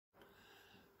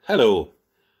Hello,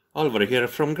 Alvar here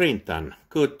from Greentan.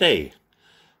 Good day.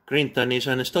 Greentan is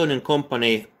an Estonian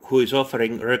company who is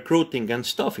offering recruiting and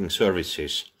staffing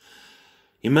services.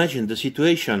 Imagine the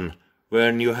situation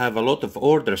when you have a lot of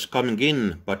orders coming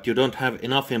in, but you don't have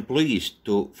enough employees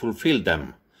to fulfill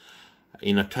them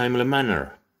in a timely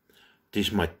manner.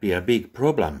 This might be a big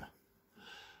problem.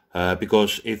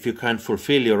 Because if you can't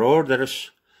fulfill your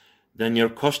orders, then your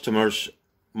customers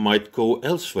might go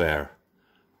elsewhere.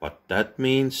 But that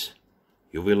means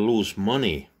you will lose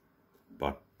money.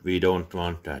 But we don't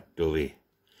want that, do we?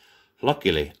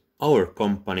 Luckily, our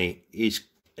company is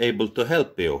able to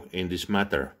help you in this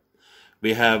matter.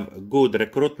 We have good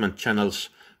recruitment channels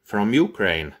from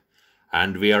Ukraine,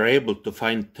 and we are able to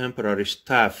find temporary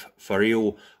staff for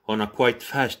you on a quite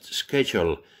fast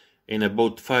schedule in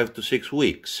about 5 to 6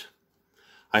 weeks.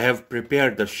 I have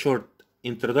prepared a short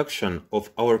introduction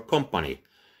of our company.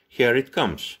 Here it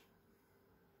comes.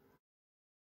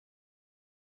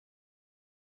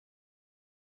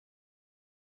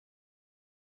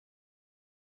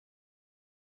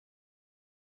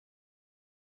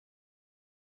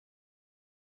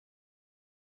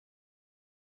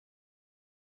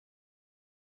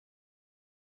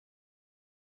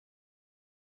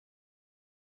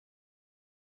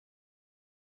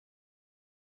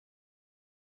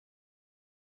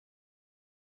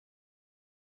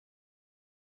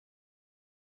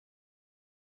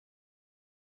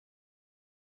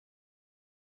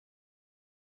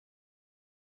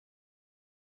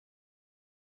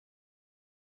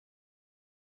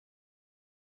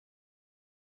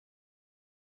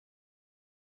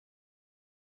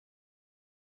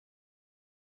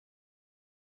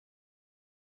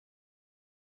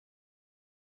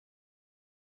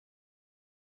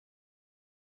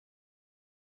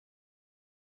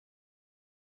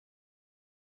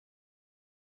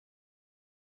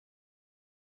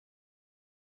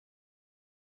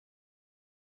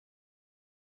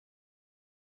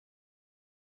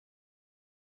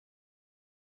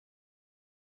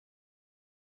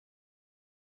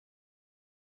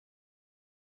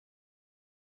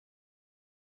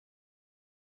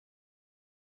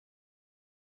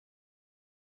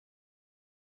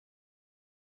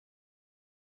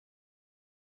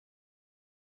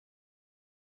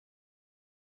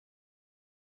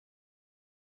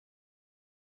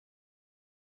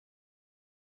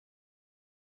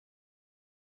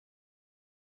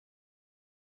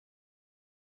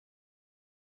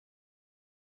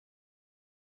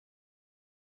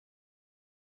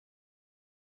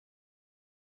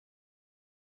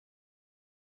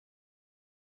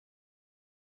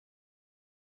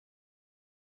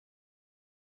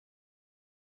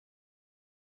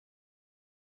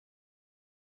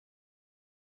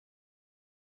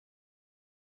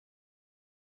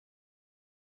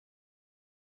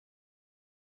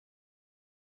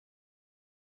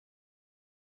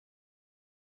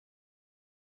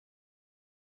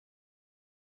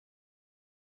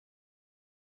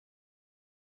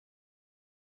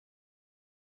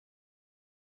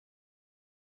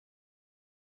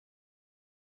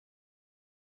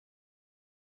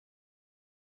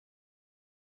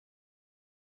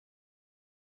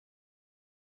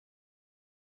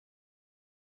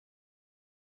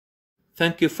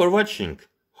 Thank you for watching.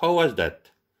 How was that?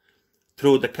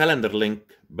 Through the calendar link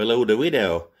below the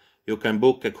video, you can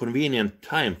book a convenient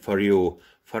time for you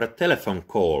for a telephone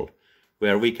call,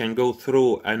 where we can go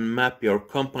through and map your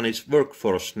company's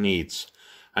workforce needs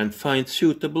and find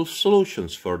suitable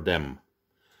solutions for them.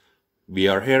 We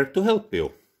are here to help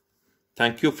you.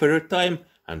 Thank you for your time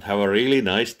and have a really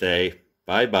nice day.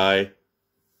 Bye bye.